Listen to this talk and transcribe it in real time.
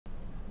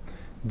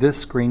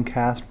This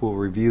screencast will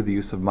review the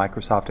use of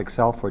Microsoft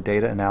Excel for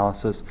data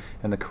analysis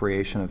and the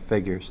creation of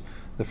figures.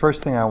 The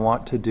first thing I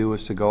want to do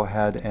is to go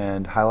ahead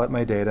and highlight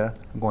my data.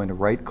 I'm going to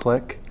right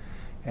click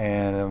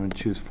and I'm going to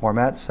choose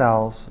Format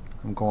Cells.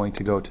 I'm going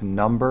to go to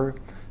Number,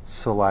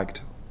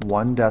 select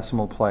 1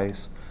 decimal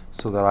place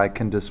so that I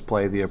can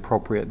display the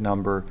appropriate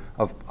number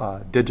of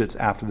digits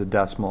after the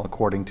decimal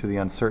according to the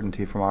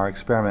uncertainty from our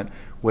experiment,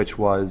 which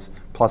was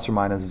plus or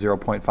minus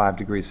 0.5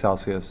 degrees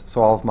Celsius. So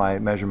all of my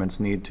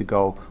measurements need to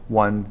go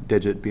 1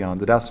 digit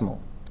beyond the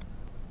decimal.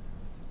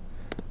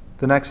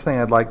 The next thing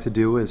I'd like to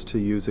do is to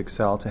use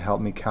Excel to help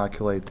me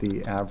calculate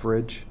the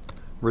average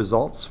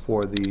results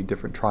for the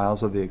different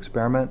trials of the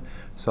experiment.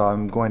 So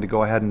I'm going to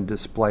go ahead and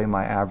display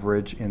my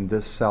average in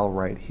this cell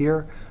right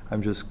here.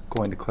 I'm just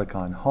going to click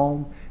on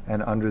Home,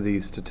 and under the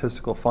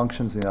statistical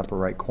functions in the upper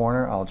right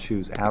corner I'll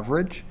choose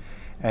Average,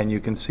 and you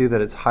can see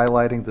that it's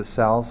highlighting the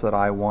cells that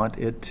I want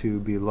it to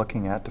be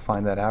looking at to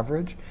find that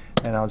average,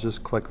 and I'll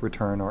just click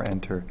Return or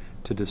Enter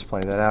to display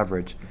that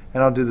average.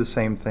 And I'll do the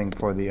same thing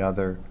for the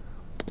other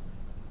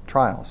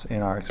trials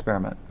in our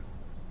experiment.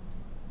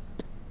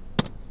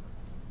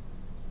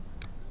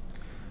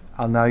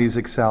 I'll now use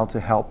Excel to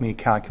help me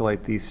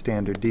calculate the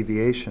standard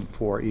deviation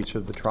for each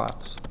of the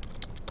trials.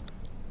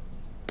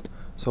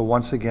 So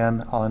once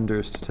again,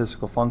 under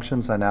statistical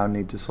functions, I now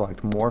need to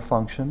select More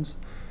Functions,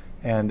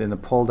 and in the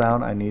pull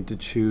down I need to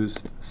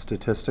choose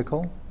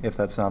Statistical if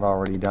that's not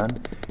already done,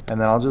 and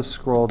then I'll just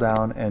scroll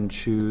down and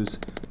choose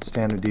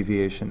Standard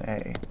Deviation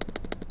A.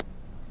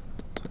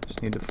 So I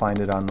just need to find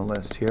it on the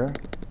list here,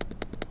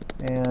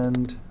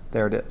 and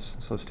there it is.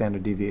 So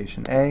Standard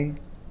Deviation A.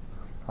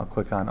 I'll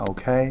click on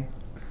OK.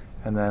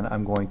 And then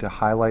I'm going to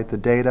highlight the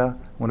data.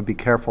 I want to be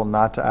careful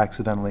not to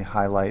accidentally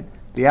highlight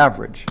the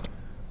average.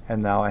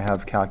 And now I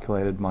have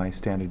calculated my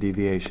standard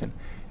deviation.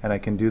 And I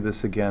can do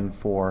this again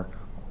for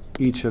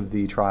each of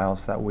the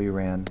trials that we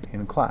ran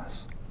in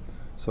class.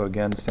 So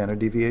again, standard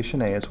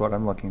deviation A is what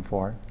I'm looking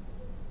for.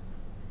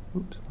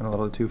 Oops, went a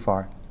little too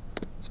far.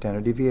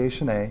 Standard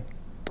deviation A,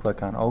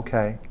 click on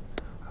OK.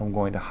 I'm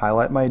going to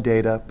highlight my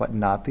data but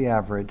not the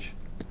average,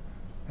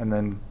 and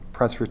then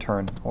press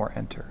Return or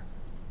Enter.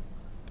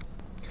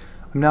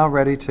 I'm now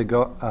ready to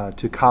go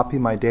to copy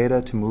my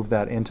data to move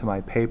that into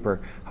my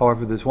paper.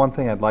 However, there's one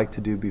thing I'd like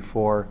to do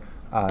before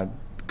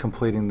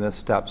completing this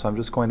step. So I'm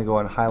just going to go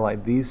and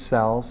highlight these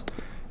cells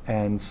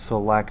and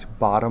select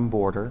Bottom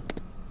Border.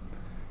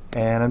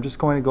 And I'm just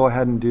going to go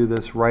ahead and do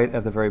this right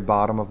at the very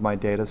bottom of my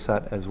data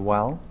set as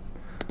well.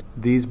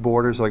 These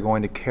borders are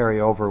going to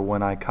carry over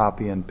when I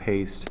copy and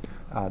paste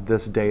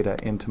this data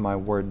into my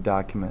Word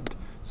document.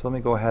 So let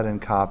me go ahead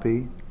and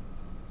copy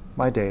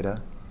my data.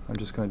 I'm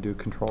just going to do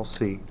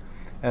Control-C.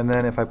 And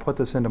then if I put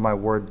this into my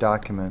Word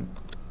document,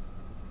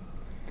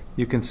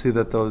 you can see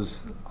that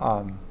those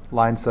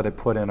lines that I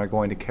put in are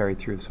going to carry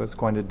through. So it's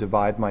going to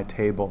divide my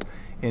table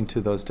into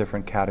those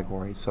different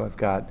categories. So I've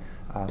got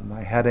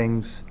my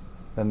headings,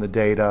 then the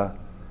data,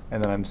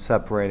 and then I'm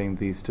separating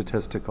the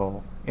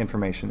statistical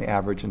information, the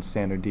average and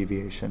standard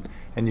deviation.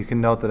 And you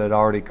can note that it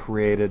already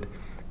created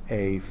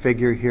a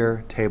figure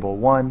here, Table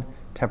 1,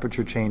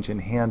 temperature change in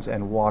hands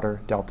and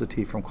water, delta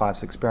T from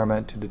class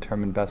experiment to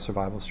determine best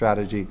survival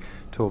strategy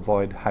to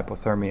avoid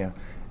hypothermia.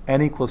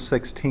 N equals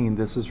 16,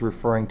 this is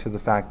referring to the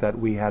fact that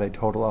we had a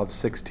total of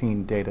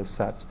 16 data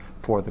sets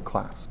for the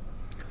class.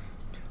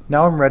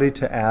 Now I'm ready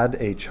to add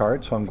a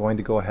chart, so I'm going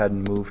to go ahead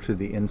and move to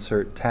the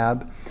Insert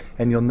tab.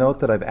 And you'll note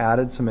that I've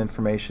added some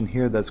information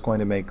here that's going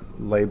to make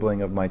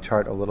labeling of my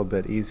chart a little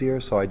bit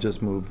easier, so I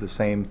just moved the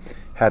same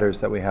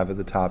headers that we have at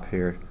the top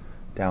here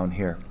down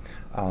here.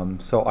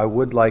 So I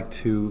would like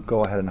to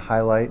go ahead and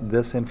highlight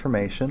this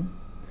information,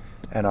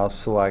 and I'll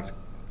select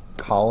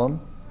Column,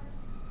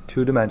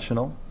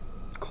 Two-Dimensional,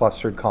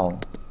 Clustered Column.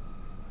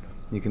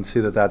 You can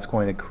see that that's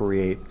going to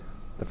create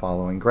the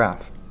following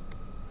graph.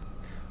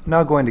 I'm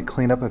now going to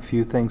clean up a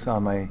few things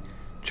on my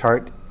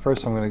chart.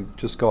 First, I'm going to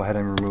just go ahead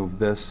and remove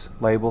this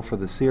label for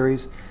the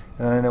series,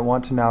 and then I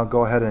want to now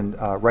go ahead and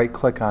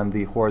right-click on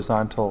the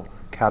horizontal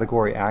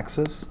category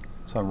axis.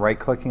 So I'm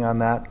right-clicking on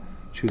that,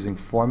 choosing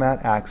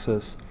Format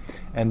Axis,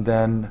 and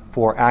then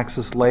for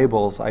axis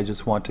labels I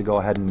just want to go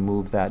ahead and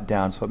move that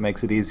down so it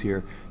makes it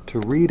easier to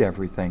read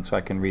everything. So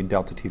I can read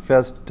delta T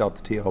fist,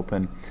 delta T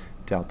open,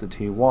 delta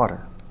T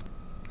water.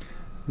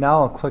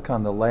 Now I'll click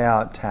on the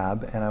Layout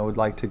tab, and I would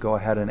like to go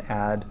ahead and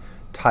add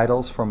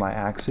titles for my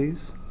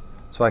axes.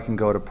 So I can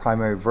go to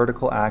primary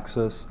vertical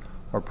axis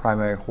or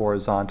primary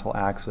horizontal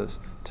axis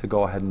to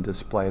go ahead and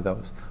display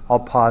those. I'll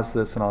pause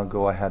this and I'll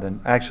go ahead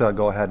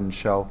and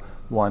show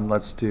one.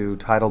 Let's do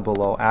title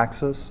below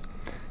axis,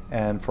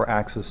 and for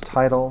axis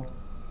title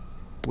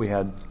we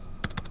had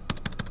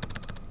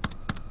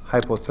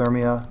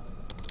hypothermia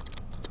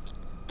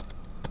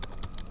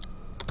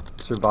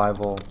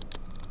survival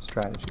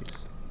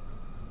strategies.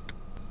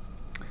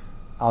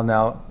 I'll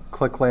now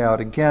click Layout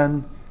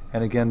again,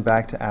 and again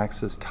back to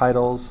axis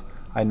titles.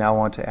 I now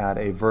want to add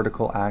a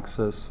vertical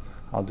axis.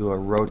 I'll do a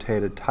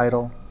rotated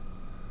title,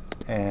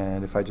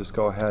 and if I just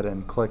go ahead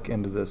and click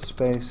into this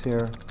space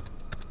here,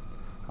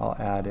 I'll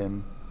add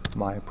in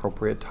my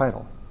appropriate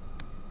title.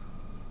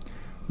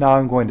 Now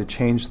I'm going to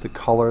change the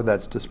color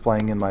that's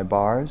displaying in my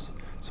bars.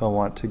 So I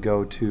want to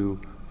go to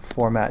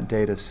Format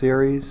Data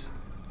Series,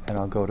 and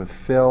I'll go to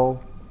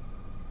Fill.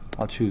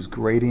 I'll choose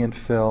Gradient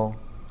Fill,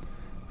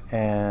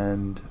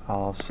 and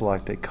I'll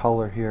select a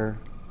color here.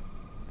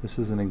 This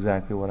isn't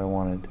exactly what I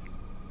wanted.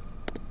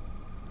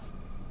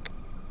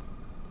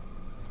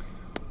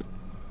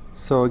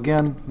 So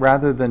again,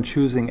 rather than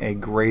choosing a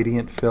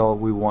gradient fill,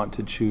 we want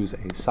to choose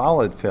a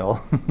solid fill.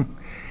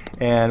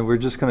 And we're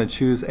just going to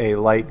choose a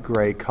light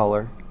gray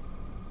color,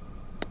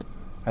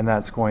 and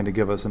that's going to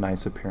give us a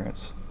nice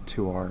appearance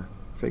to our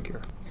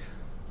figure.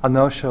 I'll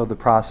now show the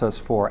process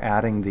for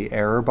adding the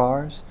error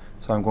bars.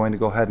 So I'm going to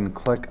go ahead and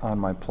click on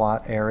my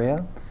plot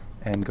area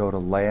and go to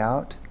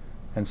Layout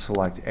and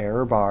select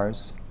Error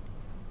Bars,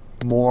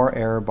 More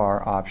Error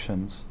Bar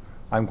Options.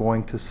 I'm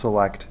going to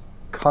select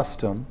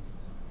Custom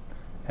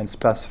and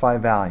specify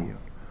value.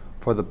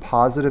 For the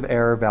positive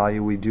error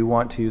value, we do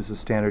want to use the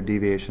standard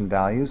deviation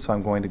values, so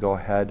I'm going to go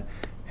ahead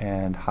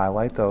and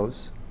highlight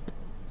those.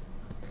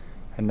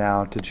 And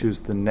now to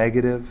choose the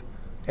negative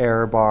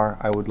error bar,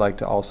 I would like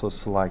to also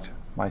select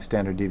my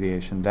standard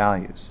deviation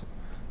values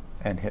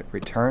and hit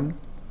Return,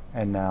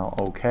 and now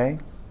OK,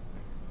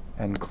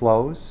 and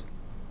close.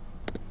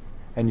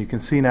 And you can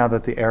see now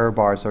that the error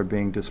bars are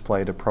being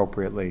displayed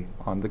appropriately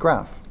on the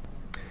graph.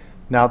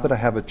 Now that I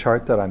have a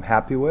chart that I'm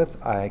happy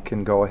with, I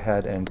can go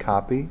ahead and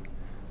copy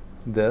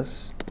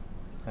this.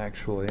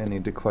 Actually, I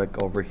need to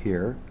click over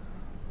here.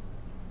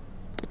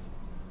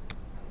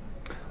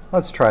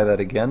 Let's try that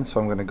again. So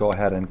I'm going to go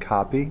ahead and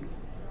copy,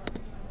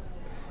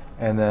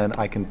 and then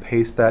I can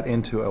paste that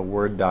into a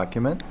Word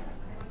document.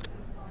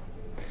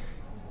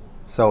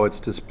 So it's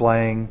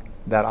displaying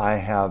that I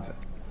have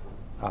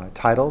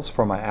titles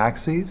for my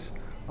axes.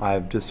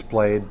 I've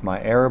displayed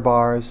my error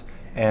bars,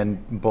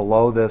 and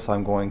below this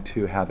I'm going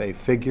to have a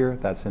figure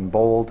that's in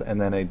bold and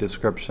then a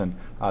description.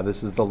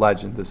 This is the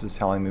legend. This is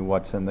telling me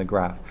what's in the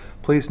graph.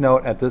 Please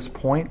note at this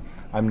point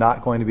I'm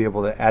not going to be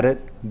able to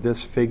edit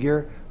this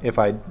figure. If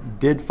I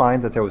did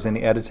find that there was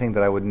any editing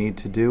that I would need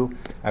to do,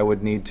 I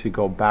would need to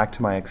go back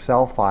to my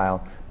Excel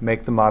file,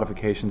 make the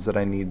modifications that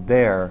I need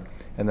there,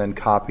 and then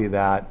copy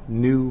that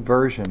new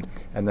version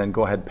and then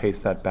go ahead and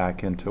paste that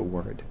back into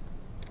Word.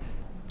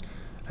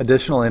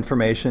 Additional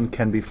information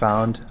can be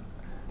found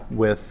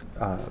with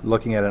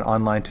looking at an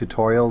online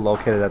tutorial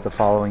located at the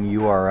following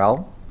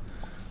URL.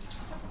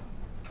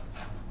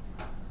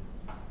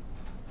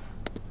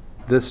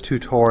 This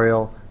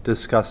tutorial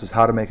discusses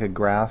how to make a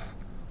graph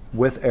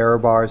with error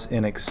bars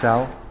in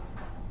Excel,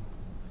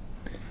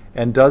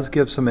 and does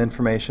give some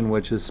information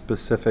which is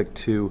specific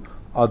to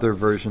other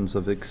versions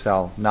of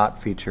Excel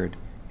not featured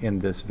in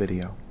this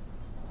video.